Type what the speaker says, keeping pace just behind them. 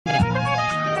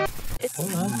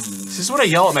This is what I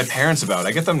yell at my parents about.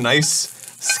 I get them nice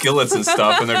skillets and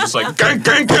stuff, and they're just like, gang,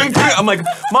 gang, gang, gang. I'm like,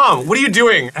 Mom, what are you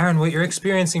doing? Aaron, what you're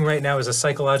experiencing right now is a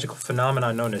psychological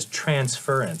phenomenon known as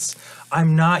transference.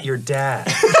 I'm not your dad.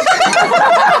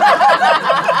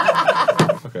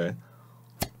 Okay.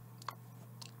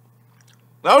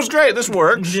 That was great. This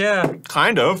worked. Yeah.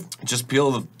 Kind of. Just peel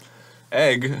the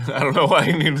egg. I don't know why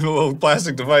you need a little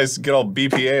plastic device to get all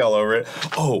BPA all over it.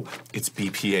 Oh, it's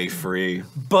BPA free.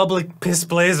 Bubbly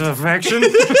displays of affection.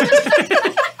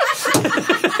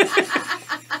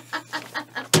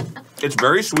 It's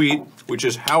very sweet, which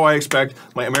is how I expect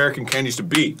my American candies to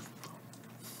be.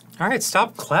 All right,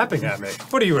 stop clapping at me.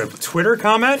 What are you, a Twitter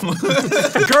comment?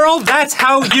 Girl, that's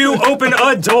how you open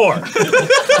a door.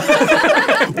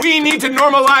 We need to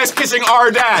normalize kissing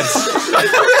our dads.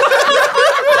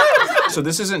 So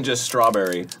this isn't just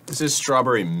strawberry. This is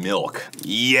strawberry milk.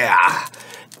 Yeah,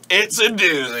 it's a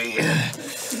doozy.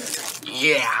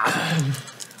 Yeah.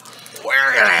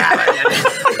 We're gonna have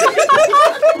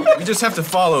it. We just have to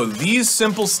follow these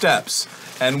simple steps,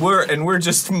 and we're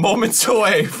just moments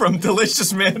away from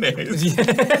delicious mayonnaise.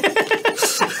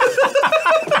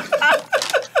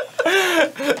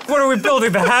 What are we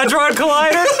building, the Hadron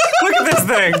Collider? Look at this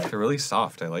thing. They're really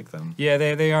soft. I like them. Yeah,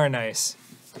 they are nice.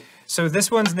 So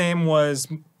this one's name was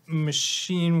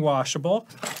Machine Washable.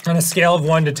 On a scale of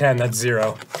 1 to 10, that's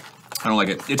 0. I don't like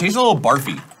it. It tastes a little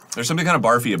barfy. There's something kind of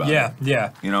barfy about it.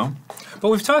 Yeah. You know? But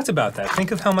we've talked about that.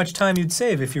 Think of how much time you'd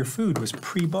save if your food was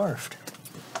pre-barfed.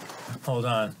 Hold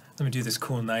on. Let me do this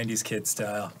cool 90s kid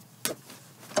style.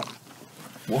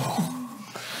 Whoa.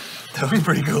 That was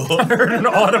pretty cool. I heard an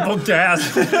audible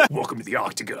gasp. Welcome to the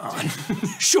Octagon.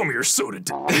 Show me your soda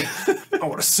dick. I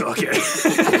want to suck it.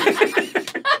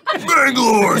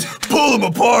 Bangalores, pull them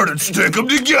apart and stick them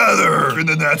together, and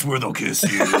then that's where they'll kiss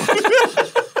you.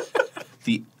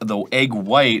 The egg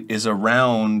white is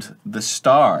around the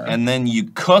star, and then you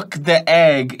cook the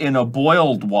egg in a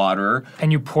boiled water.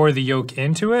 And you pour the yolk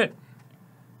into it?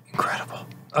 Incredible.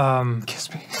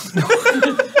 Kiss me.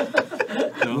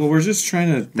 Well, we're just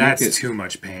trying to That's make it... too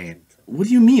much pain. What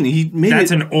do you mean? He made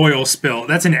That's it... an oil spill.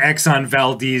 That's an Exxon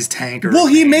Valdez tanker. Well,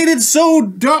 he made it so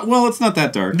dark. Well, it's not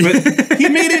that dark, but he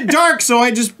made it dark, so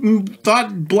I just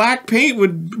thought black paint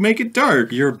would make it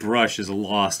dark. Your brush is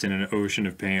lost in an ocean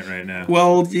of paint right now.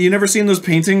 Well, you never seen those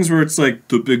paintings where it's like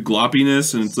the big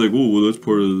gloppiness, and it's like, oh, well, that's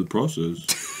part of the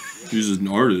process. He's an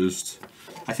artist.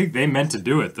 I think they meant to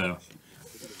do it, though.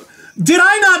 Did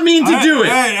I not mean to do it?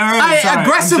 I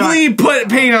aggressively put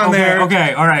paint on there.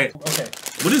 Okay, all right. Okay.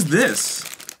 What is this?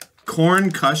 Corn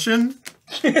cushion?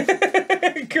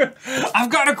 I've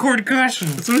got a corn cushion.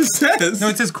 That's what it says. No,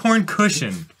 it says corn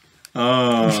cushion.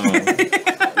 Oh.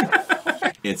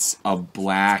 It's a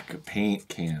black paint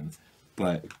can,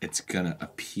 but it's gonna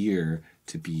appear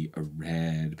to be a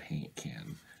red paint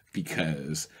can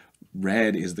because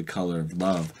red is the color of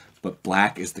love, but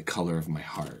black is the color of my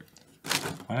heart.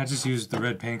 Why not just use the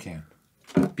red paint can?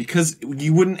 Because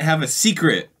you wouldn't have a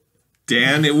secret,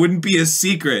 Dan. It wouldn't be a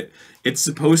secret. It's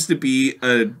supposed to be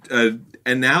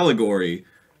an allegory.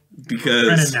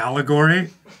 Because... An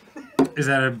allegory? Is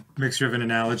that a mixture of an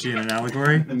analogy and an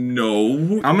allegory?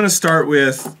 No. I'm gonna start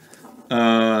with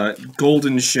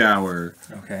Golden Shower,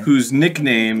 whose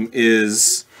nickname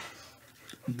is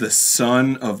the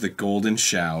Son of the Golden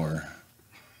Shower.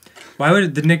 Why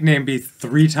would the nickname be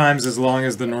 3 times as long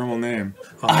as the normal name?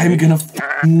 I'm gonna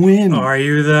win. Are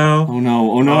you, though? Oh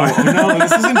no, oh no, oh no.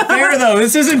 This isn't fair, though.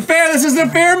 This isn't fair. This isn't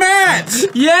a fair match.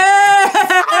 Yeah!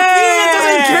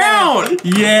 That doesn't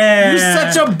count. Yeah!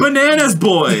 You're such a bananas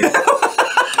boy.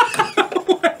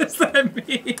 What does that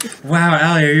mean? Wow,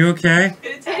 Allie, are you okay?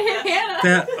 It's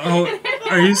Hannah.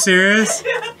 Are you serious?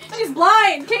 She's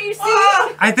blind. Can't you see?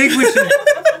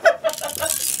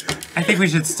 I think we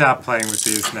should stop playing with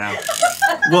these now.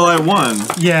 Well, I won.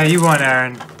 Yeah, you won,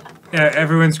 Aaron. Yeah,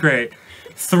 everyone's great.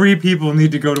 3 people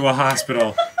need to go to a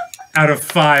hospital out of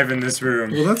 5 in this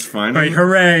room. Well, that's fine. But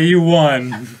hooray, you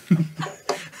won.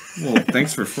 Well,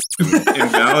 thanks for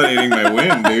invalidating my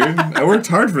win, dude. I worked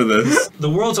hard for this. The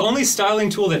world's only styling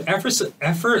tool that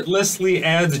effortlessly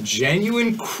adds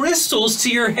genuine crystals to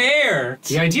your hair.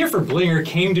 The idea for Blinger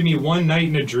came to me one night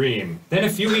in a dream. Then a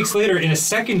few weeks later, in a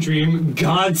second dream,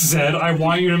 God said, I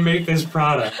want you to make this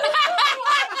product.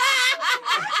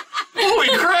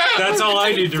 Holy crap! That's all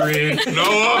I need to read.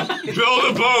 Noah, build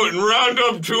a boat and round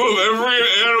up 2 of every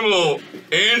animal.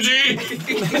 Angie?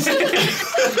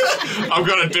 I've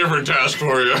got a different task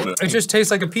for you. It just tastes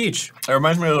like a peach. It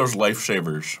reminds me of those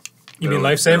lifesavers. You mean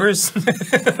lifesavers?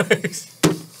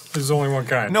 There's only one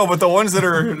kind. No, but the ones that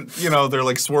are, you know, they're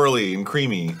like swirly and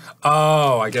creamy.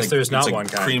 Oh, I guess there's not It's like one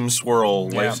kind. cream swirl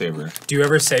Yeah. lifesaver. Do you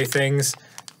ever say things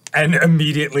and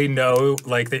immediately know,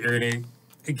 like, that you're gonna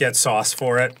get sauce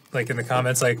for it? Like in the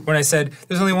comments, like when I said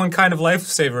there's only one kind of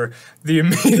lifesaver, the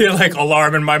immediate like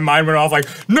alarm in my mind went off. Like,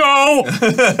 no,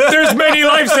 there's many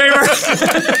lifesavers.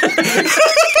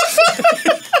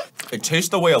 It tastes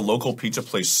the way a local pizza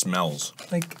place smells.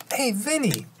 Like, hey,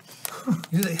 Vinny.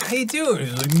 He's like, how you doing?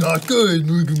 He's like, not good.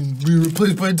 We can be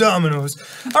replaced by Domino's.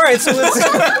 All right, so let's.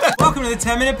 Welcome to the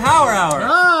 10-minute power hour.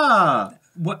 Ah!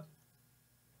 What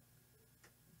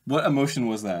emotion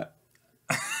was that?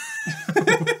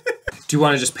 Do you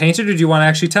want to just paint it, or do you want to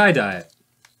actually tie-dye it?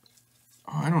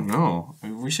 Oh, I don't know.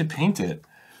 We should paint it.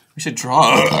 We should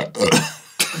draw it.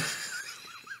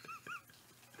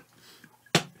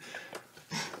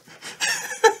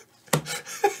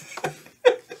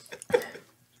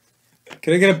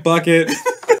 Can I get a bucket?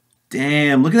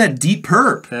 Damn, look at that deep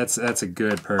perp. That's a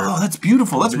good perp. Oh, that's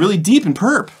beautiful. That's really deep in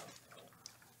perp.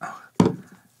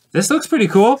 This looks pretty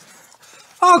cool.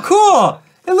 Oh, cool.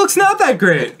 It looks not that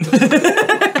great. Isn't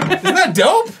that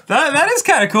dope? That is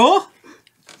kind of cool.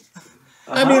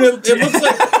 I mean, it looks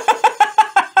like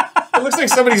it looks like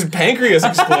somebody's pancreas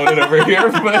exploded over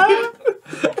here, but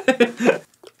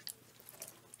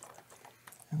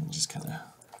just kind of.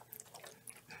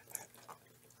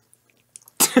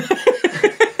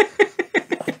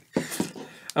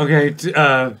 Okay.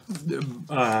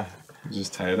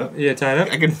 Just tie it up. Yeah, tie it up.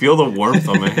 I can feel the warmth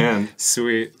on my hand.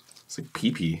 Sweet. It's like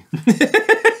pee-pee.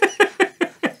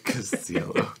 Because it's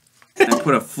yellow. I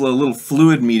put a little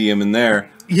fluid medium in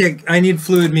there. Yeah, I need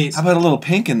fluid meat. How about a little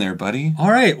pink in there, buddy? All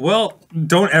right. Well,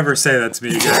 don't ever say that to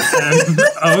me again.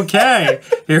 Okay.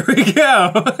 Here we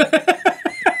go.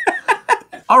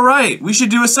 All right, we should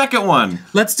do a second one.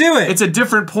 Let's do it. It's a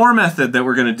different pour method that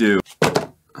we're gonna do.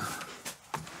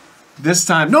 This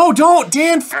time, no, don't,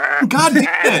 Dan. God damn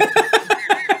it.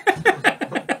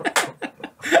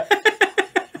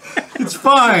 It's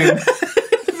fine.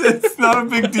 It's not a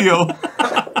big deal.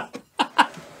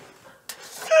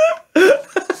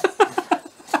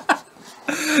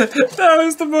 That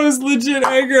was the most legit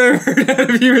anger I've heard out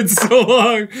of you in so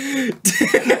long.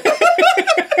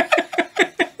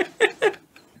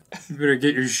 You better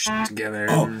get your shit together.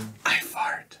 Oh, I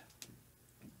fart.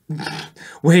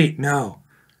 Wait, no.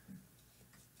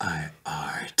 I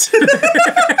art.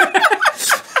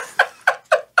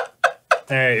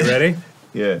 Alright, you ready?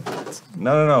 Yeah.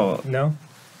 No. No?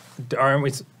 Aren't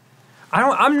we?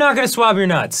 I'm not gonna swab your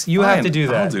nuts. You have to do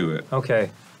that. I'll do it. Okay.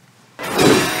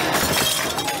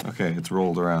 Okay, it's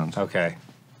rolled around. Okay.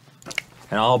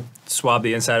 And I'll swab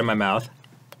the inside of my mouth.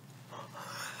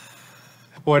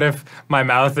 What if my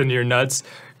mouth and your nuts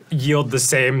yield the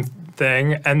same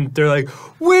thing and they're like,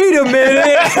 wait a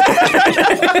minute!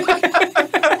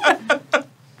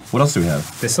 What else do we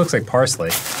have? This looks like parsley.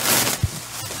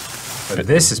 But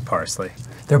this is parsley.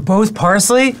 They're both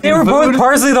parsley? They were both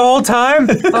parsley the whole time?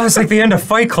 Oh, it's like the end of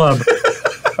Fight Club.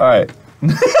 All right. You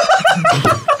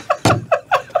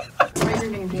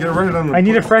gotta run it on the. I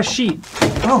need a fresh sheet.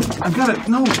 Oh, I've got it.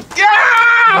 No.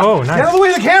 Oh, nice. Get out of the way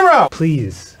of the camera!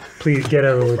 Please. Please, get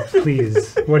out of the way.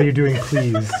 Please. What are you doing,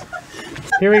 please?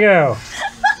 Here we go.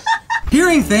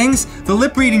 Hearing Things, the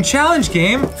lip reading challenge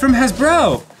game from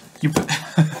Hasbro.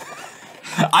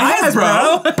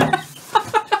 Hasbro?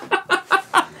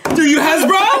 Do you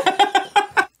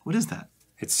Hasbro? What is that?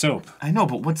 It's soap. I know,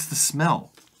 but what's the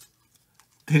smell?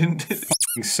 They didn't.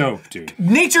 Soap, dude.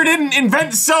 Nature didn't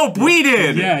invent soap. We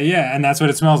did. Yeah, and that's what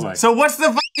it smells like. So what's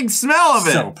the fucking smell of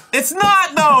it? Soap. It's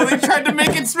not though. They tried to make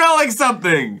it smell like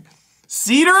something.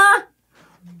 Cedar?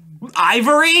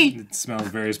 Ivory? It smells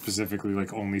very specifically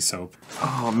like only soap.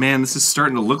 Oh man, this is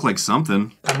starting to look like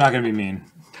something. I'm not gonna be mean.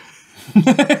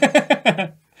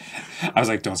 I was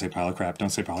like, don't say pile of crap, don't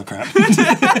say pile of crap.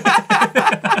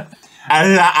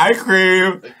 I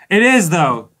crave. It is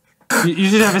though. You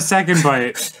should have a second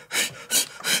bite.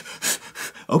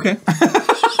 Okay.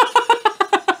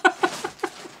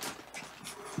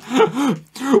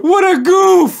 What a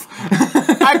goof!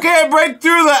 I can't break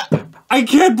through that. I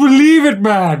can't believe it,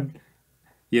 man.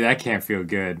 Yeah, that can't feel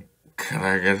good. Can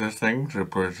I get a thing to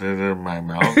put it in my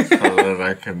mouth so that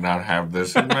I cannot have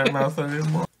this in my mouth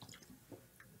anymore?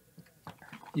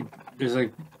 There's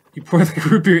like, you pour the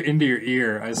root beer into your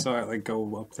ear. I saw it like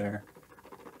go up there.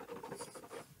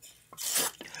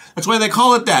 That's why they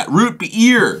call it that, root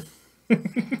beer.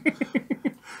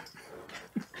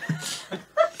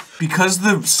 Because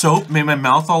the soap made my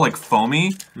mouth all like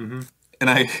foamy, and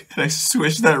I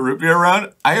swished that root beer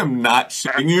around. I am not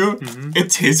shitting you.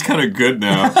 It tastes kind of good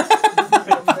now.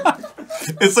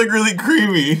 It's like really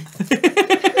creamy.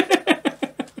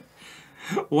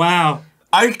 Wow.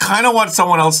 I kind of want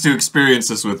someone else to experience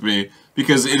this with me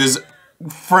because it is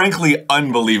frankly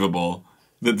unbelievable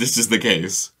that this is the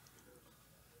case.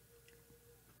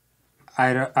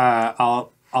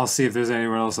 I'll see if there's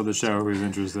anyone else on the show who's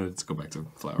interested. Let's go back to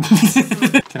flowers.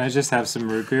 Can I just have some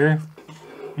root beer?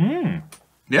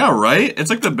 Yeah, right? It's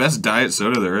like the best diet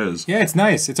soda there is. Yeah, it's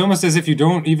nice. It's almost as if you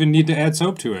don't even need to add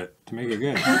soap to it to make it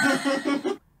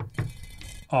good.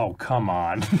 Oh, come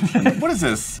on. What is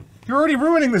this? You're already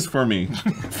ruining this for me.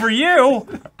 For you?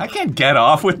 I can't get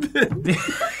off with it.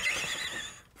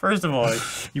 First of all,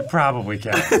 you probably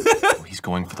can. Oh, he's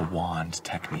going for the wand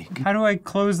technique. How do I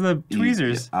close the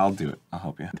tweezers? I'll do it. I'll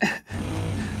help you.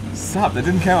 Stop, that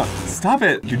didn't count. Stop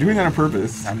it. You're doing that on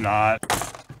purpose. I'm not.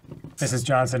 Mrs.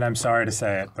 Johnson, I'm sorry to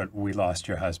say it, but we lost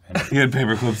your husband. He had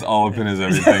paper clips all up in his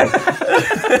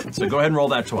everything. So go ahead and roll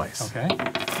that twice. Okay.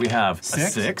 We have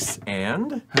Six? a 6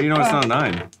 and How do you know it's not a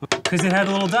 9? Because it had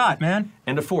a little dot, man.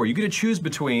 a 4. You get to choose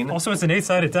between. Also, it's an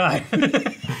 8-sided die.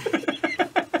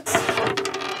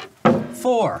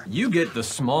 4. You get the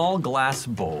small glass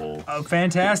bowl. Oh,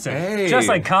 fantastic. Hey. Just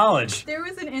like college. There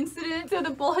was an incident, so the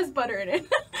bowl has butter in it.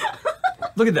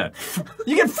 Look at that.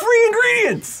 You get free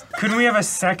ingredients. Couldn't we have a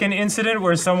second incident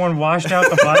where someone washed out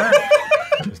the butter?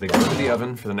 As they go into the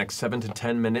oven for the next 7 to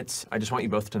 10 minutes, I just want you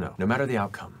both to know, no matter the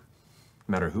outcome,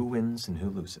 no matter who wins and who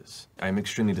loses, I am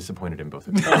extremely disappointed in both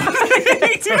of you.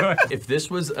 If this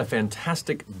was a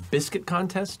fantastic biscuit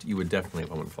contest, you would definitely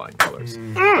have won with flying colors.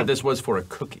 But this was for a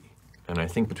cookie, and I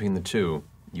think between the two,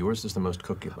 yours is the most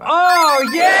cookie-like. Oh,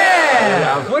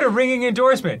 yeah! What a ringing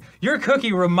endorsement. Your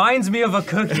cookie reminds me of a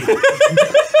cookie.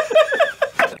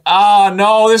 Oh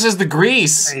no, this is the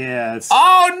grease. Yeah, it's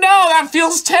Oh no, that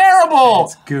feels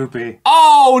terrible. goopy.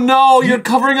 Oh no, you're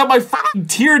covering up my fucking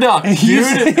tear duct,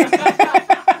 dude.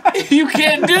 You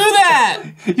can't do that.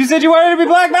 You said you wanted to be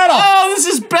black metal. Oh, this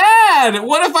is bad.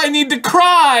 What if I need to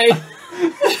cry?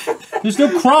 There's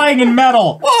no crying in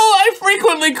metal. Well, I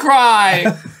frequently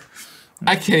cry.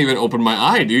 I can't even open my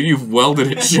eye, dude. You've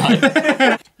welded it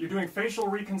shut. You're doing facial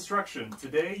reconstruction.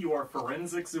 Today you are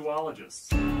forensic zoologists.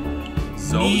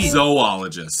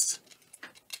 Zoologist.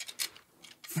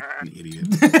 An idiot.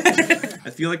 I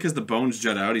feel like because the bones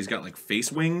jut out, he's got like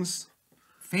face wings.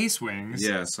 Face wings?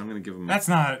 Yeah, so I'm gonna give him. That's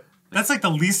like the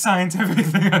least scientific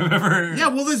thing I've ever heard. Yeah,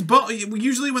 well, there's bone.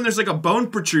 Usually, when there's like a bone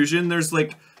protrusion, there's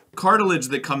like cartilage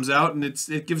that comes out, and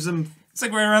it gives them. It's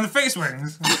like right around the face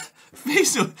wings.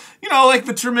 Face, you know, like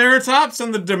the Triceratops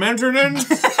and the Dimensionins.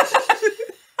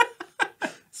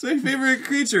 It's my favorite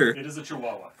creature. It is a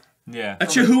chihuahua. Yeah. A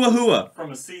chihuahua.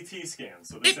 From a CT scan,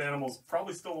 so this animal's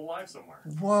probably still alive somewhere.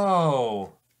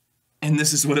 Whoa. And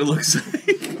this is what it looks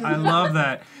like. I love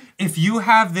that. If you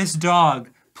have this dog,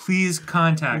 please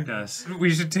contact us. We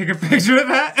should take a picture of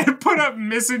that and put up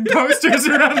missing posters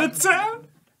around the town.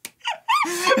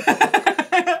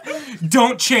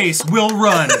 Don't chase, we'll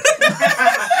run.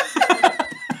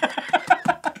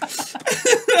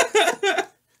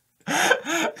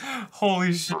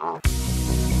 Holy shit.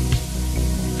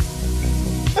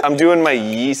 I'm doing my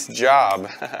yeast job.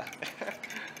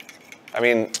 I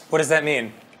mean, What does that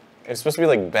mean? it's supposed to be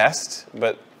like best,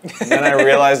 but then I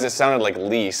realized it sounded like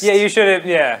least. Yeah, you should.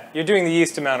 Yeah, you're doing the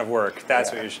yeast amount of work.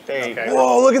 That's what you should. Okay.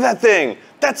 Whoa, look at that thing!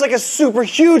 That's like a super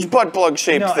huge butt plug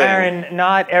shaped No, thing. Aaron,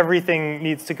 not everything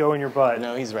needs to go in your butt.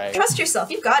 No, he's right. Trust yourself.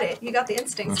 You got it. You got the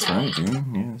instincts now. Right, dude.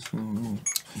 Yes.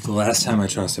 The last time I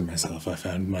trusted myself, I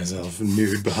found myself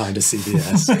nude behind a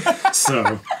CVS.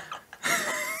 So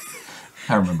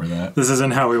I remember that. this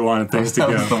isn't how we wanted things to That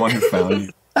was the go. one who found you.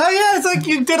 Oh yeah, it's like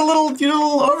you did a little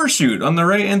overshoot on the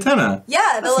right antenna. Yeah,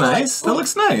 the That's little nice. That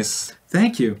looks nice.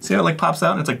 Thank you. See how it like pops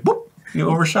out and it's like boop. You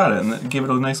overshot it and it gave it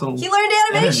a nice little He learned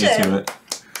energy animation. to it.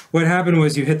 What happened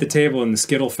was you hit the table and the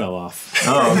skittle fell off.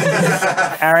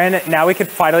 Oh. Aaron, now we could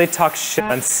finally talk shit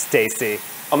on Stacy.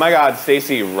 Oh my God,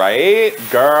 Stacy, right?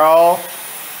 Girl,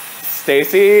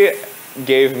 Stacy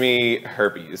gave me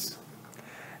herpes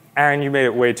Aaron, you made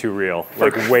it way too real.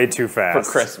 Like, way too for fast.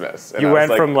 Christmas. And You I was went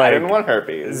like, from, I like, didn't want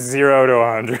herpes. 0 to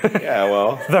 100. Yeah,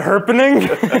 well, The herpening?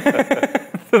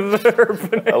 The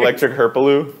herpening. electric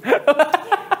herpaloo.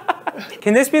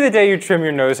 Can this be the day you trim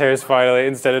your nose hairs finally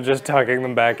instead of just tucking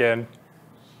them back in?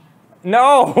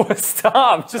 No!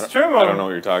 Stop! Just trim them! I don't know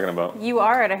what you're talking about. You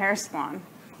are at a hair salon.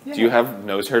 Do you have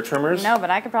nose hair trimmers? No, but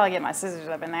I could probably get my scissors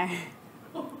up in there.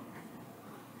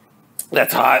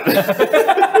 That's hot.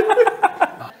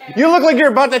 You look like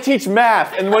you're about to teach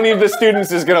math, and one of the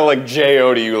students is gonna like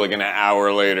J.O. to you like an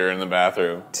hour later in the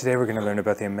bathroom. Today we're going to learn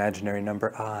about the imaginary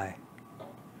number I.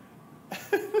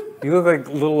 You look like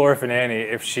little orphan Annie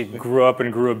if she grew up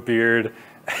and grew a beard.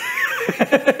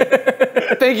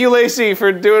 Thank you, Lacey,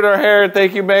 for doing our hair.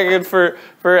 Thank you, Megan, for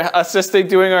assisting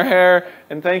doing our hair.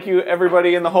 And thank you,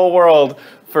 everybody in the whole world,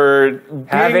 for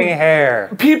having hair.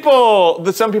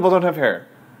 Some people don't have hair.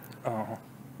 Oh.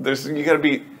 You gotta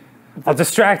be... I'll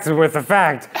distract them with the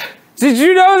fact. Did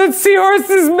you know that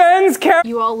seahorses men's carry?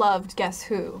 You all loved Guess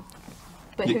Who,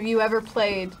 but have you ever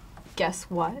played Guess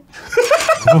What?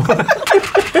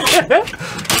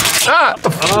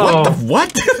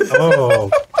 What?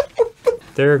 Oh.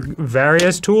 There are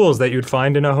various tools that you'd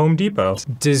find in a Home Depot.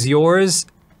 Does yours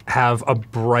have a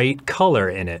bright color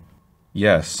in it?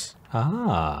 Yes.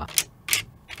 Ah.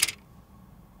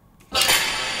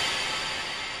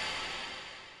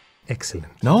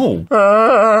 Excellent. No.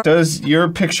 Does your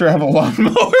picture have a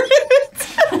lawnmower in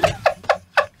it?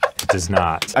 It does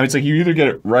not. I mean, it's like you either get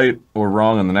it right or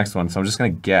wrong on the next one, so I'm just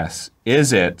gonna guess.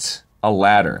 Is it a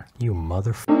ladder? You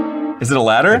motherfucker. Is it a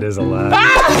ladder? It is a ladder.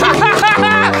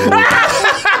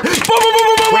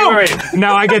 Wait.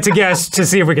 Now I get to guess to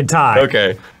see if we can tie.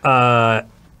 Okay.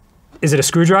 Is it a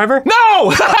screwdriver?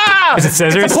 No! Is it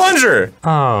scissors? It's a plunger!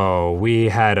 Oh, we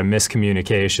had a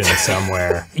miscommunication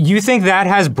somewhere. You think that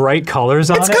has bright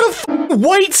colors on it? It's got a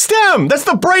white stem! That's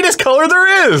the brightest color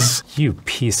there is! You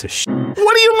piece of shit. What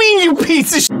do you mean, you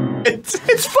piece of shit?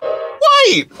 It's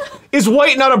white! Is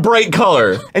white not a bright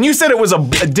color? And you said it was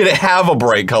did it have a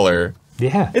bright color?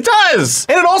 Yeah. It does!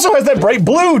 And it also has that bright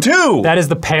blue, too! That is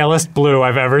the palest blue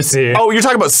I've ever seen. Oh, you're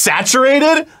talking about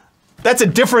saturated? That's a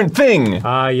different thing.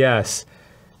 Ah, yes.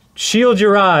 Shield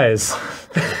your eyes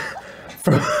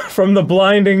from the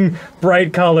blinding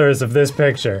bright colors of this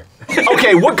picture.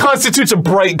 Okay, what constitutes a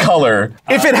bright color?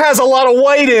 If it has a lot of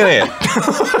white in it.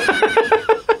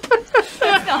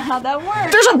 That's not how that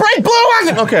works. There's a bright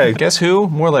blue one! Okay, guess who?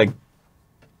 More like...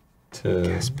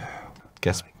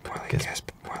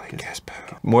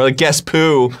 More like guess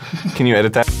poo. Can you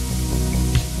edit that?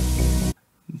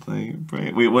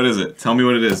 Wait, what is it? Tell me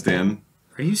what it is, Dan.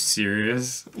 Are you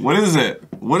serious? What is it?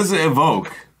 What does it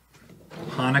evoke?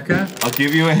 Hanukkah? I'll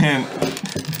give you a hint.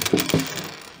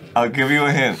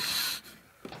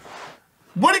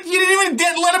 What? You didn't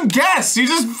even let him guess. You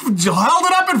just held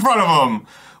it up in front of him.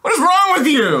 What is wrong with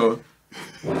you?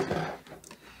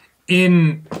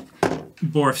 In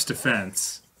Borf's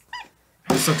defense,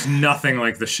 this looks nothing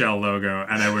like the Shell logo,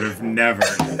 and I would have never,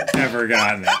 ever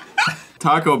gotten it.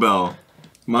 Taco Bell,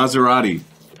 Maserati,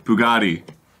 Bugatti,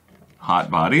 hot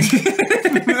body.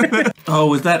 Oh,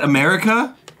 was that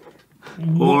America?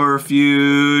 Or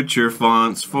future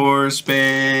fonts for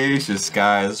spacious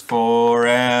skies, for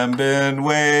ambient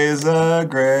ways a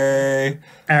gray.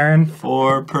 Aaron?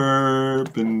 For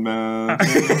perp and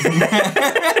mountains.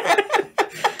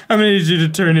 I'm gonna need you to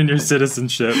turn in your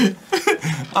citizenship.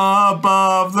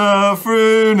 Above the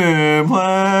Frunim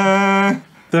Plain.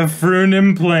 The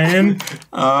Frunim Plain?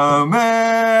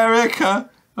 America,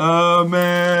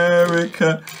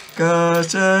 America,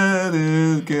 gosh, that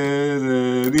is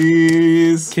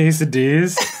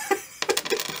Quesadillas.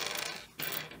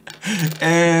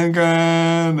 And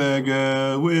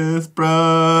Granada with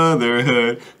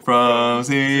brotherhood from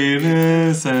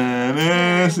Venus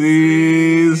and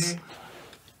seas.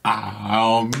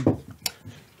 I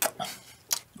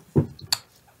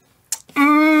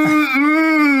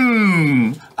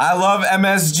love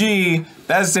MSG.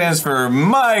 That stands for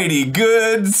Mighty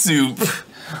Good Soup.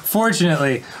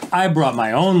 Fortunately, I brought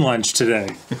my own lunch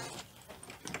today.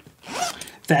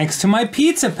 Thanks to my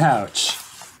pizza pouch.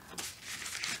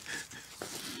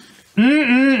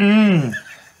 I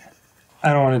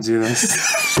don't want to do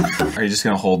this. Are you just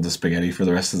gonna hold the spaghetti for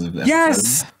the rest of the episode?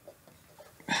 Yes!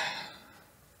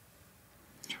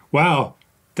 Wow,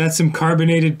 that's some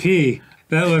carbonated pee.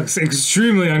 That looks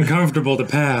extremely uncomfortable to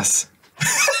pass.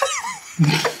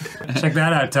 Check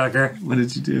that out, Tucker. What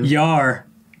did you do? Yar.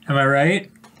 Am I right?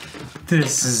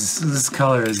 This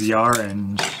color is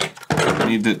yarorange. I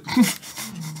need to...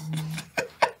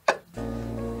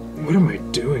 What am I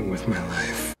doing with my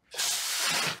life?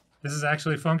 This is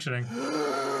actually functioning.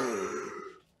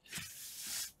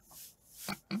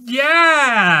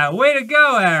 Yeah! Way to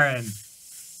go, Aaron!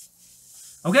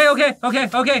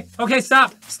 Okay,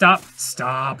 stop.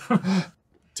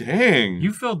 Dang.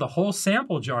 You filled the whole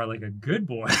sample jar like a good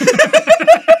boy.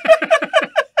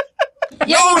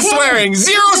 No swearing!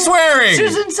 Zero swearing!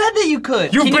 Susan said that you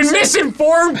could. You've been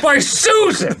misinformed by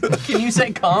Susan! Can you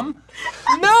say come?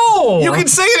 No! You can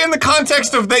say it in the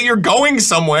context of that you're going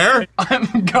somewhere.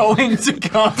 I'm going to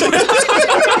come.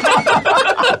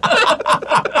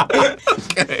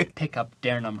 Okay. Pick up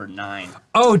dare number 9.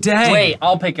 Oh, dang. Wait,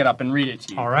 I'll pick it up and read it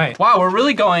to you. All right. Wow, we're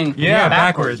really going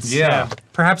backwards. Yeah.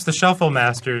 Perhaps the shuffle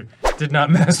master did not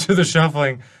master the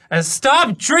shuffling. And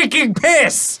stop drinking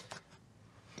piss!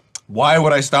 Why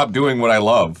would I stop doing what I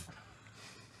love?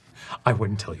 I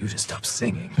wouldn't tell you to stop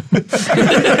singing.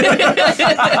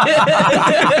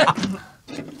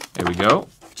 There we go.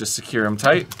 Just secure him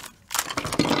tight.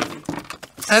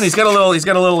 And he's got a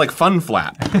little like fun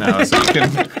flap now, so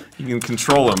you can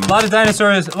control him. A lot of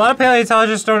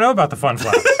paleontologists don't know about the fun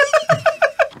flap.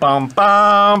 Bum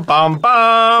bum bum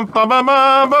bum bum bum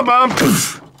bum bum bum.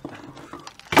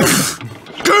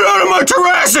 Get out of my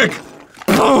Jurassic!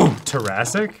 Boom!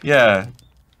 Jurassic? Yeah.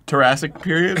 Jurassic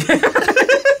period.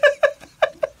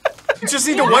 You just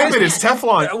need to wipe it, it's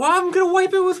Teflon. Well, I'm gonna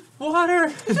wipe it with water.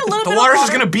 The water's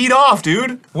just gonna beat off,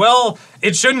 dude. Well,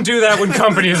 it shouldn't do that when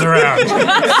company is around.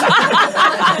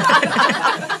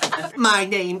 My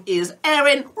name is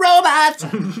Aaron Robot.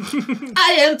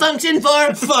 I am function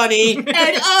for funny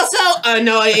and also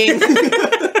annoying.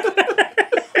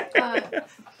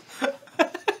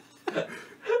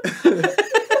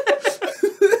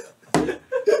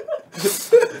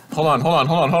 Hold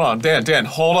on. Dan,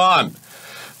 hold on.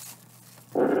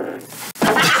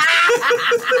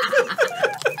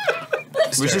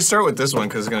 We should start with this one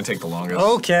because it's gonna take the longest.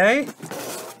 Okay.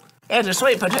 It's a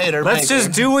sweet potato. Let's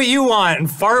just do what you want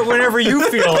and fart whenever you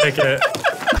feel like it.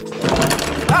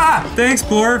 Thanks,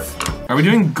 Borf. Are we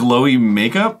doing glowy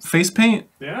makeup face paint?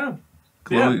 Yeah.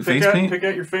 Glowy face paint? Pick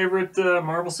out your favorite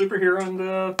Marvel superhero and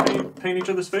paint each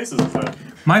other's faces with that.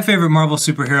 My favorite Marvel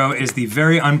superhero is the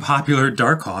very unpopular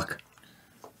Darkhawk.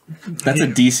 That's a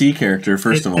DC character,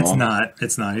 first of all. It's not.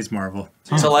 It's not. He's Marvel.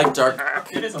 So like dark.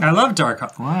 I love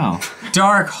Darkhawk. Wow.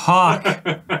 Darkhawk.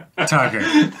 Tucker.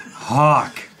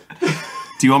 Hawk.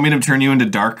 Do you want me to turn you into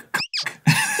Dark?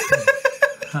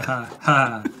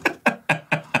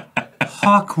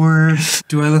 Awkward.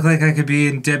 Do I look like I could be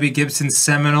in Debbie Gibson's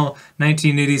seminal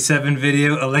 1987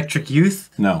 video, Electric Youth?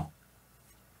 No.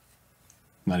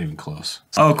 Not even close.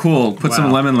 Oh, cool. Put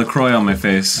some lemon LaCroix on my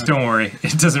face. Don't worry.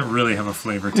 It doesn't really have a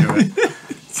flavor to it.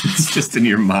 It's just in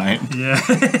your mind. Yeah.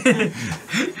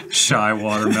 Shy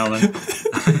watermelon.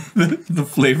 The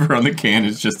flavor on the can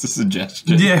is just a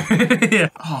suggestion. Yeah. Yeah.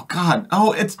 Oh, God.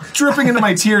 Oh, it's dripping into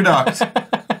my tear duct.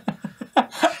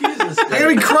 I'm gonna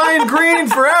be crying green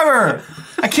forever.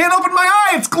 I can't open my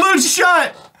eye. It's glued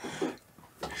shut.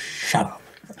 Shut up.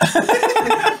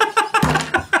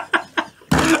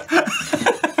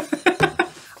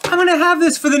 I'm gonna have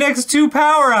this for the next 2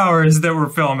 power hours that we're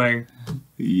filming.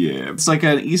 Yeah, it's like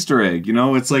an Easter egg, you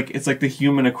know? It's like the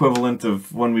human equivalent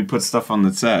of when we put stuff on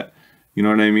the set. You know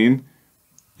what I mean?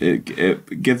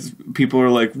 It gets, people are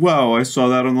like, wow, I saw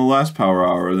that on the last power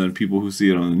hour, and then people who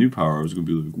see it on the new power hour is gonna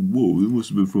be like, whoa, it must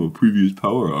have been from a previous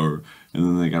power hour. And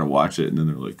then they gotta watch it, and then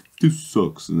they're like, this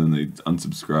sucks, and then they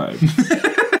unsubscribe.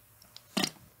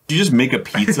 Do you just make a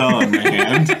pizza on my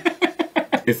hand?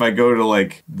 If I go to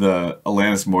like the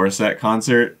Alanis Morissette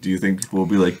concert, do you think people will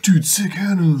be like, dude, sick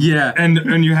Hannah? Yeah,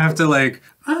 and you have to like,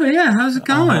 oh yeah, how's it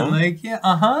going? Like, yeah,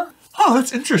 Oh,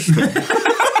 that's interesting.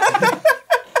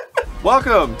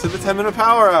 Welcome to the 10-minute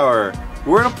power hour.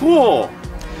 We're in a pool.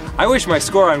 I wish my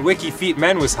score on Wiki Feet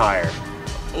Men was higher.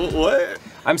 What?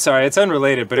 I'm sorry, it's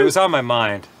unrelated, but it was on my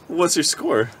mind. What's your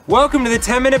score? Welcome to the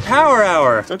 10-minute power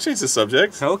hour. Don't change the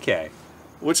subject. Okay.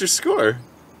 What's your score?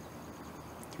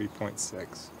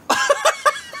 3.6.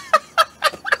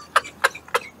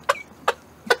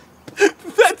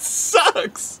 That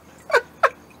sucks.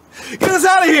 Get us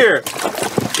out of here.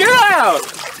 Get out.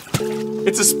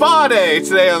 It's a spa day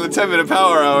today on the 10-minute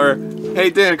power hour.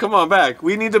 Hey, Dan, come on back.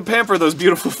 We need to pamper those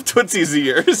beautiful tootsies of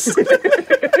yours.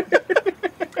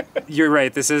 You're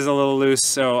right, this is a little loose,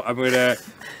 so I'm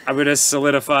gonna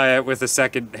solidify it with a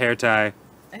second hair tie.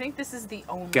 I think this is the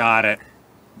only. Got it.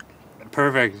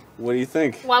 Perfect. What do you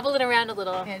think? Wobble it around a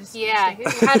little. Yeah.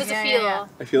 How does it feel? Yeah.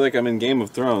 I feel like I'm in Game of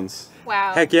Thrones.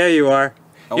 Wow. Heck yeah, you are.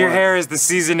 Your hair is the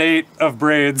season 8 of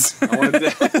braids.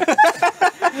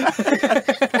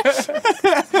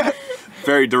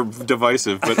 Very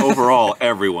divisive, but overall,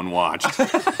 everyone watched.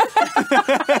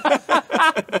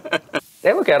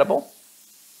 They look edible.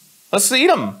 Let's eat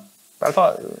them. I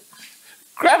thought.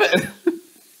 Grab it.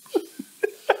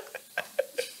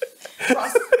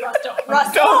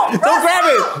 Russ, Don't grab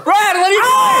it. Brad, let me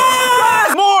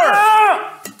try. More.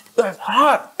 That's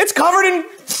hot. It's covered in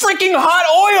freaking hot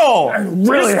oil.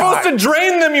 Really You're supposed to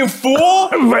drain them, you fool.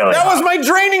 That was my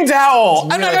draining towel.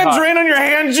 I'm not gonna drain on your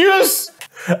hand juice.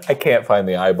 I can't find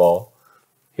the eyeball.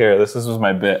 Here, this was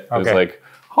my bit. It was Okay. like,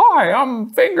 hi,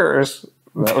 I'm Fingers.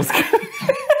 That was good.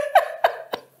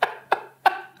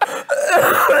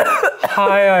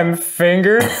 Hi, I'm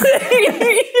Finger.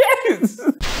 Yes.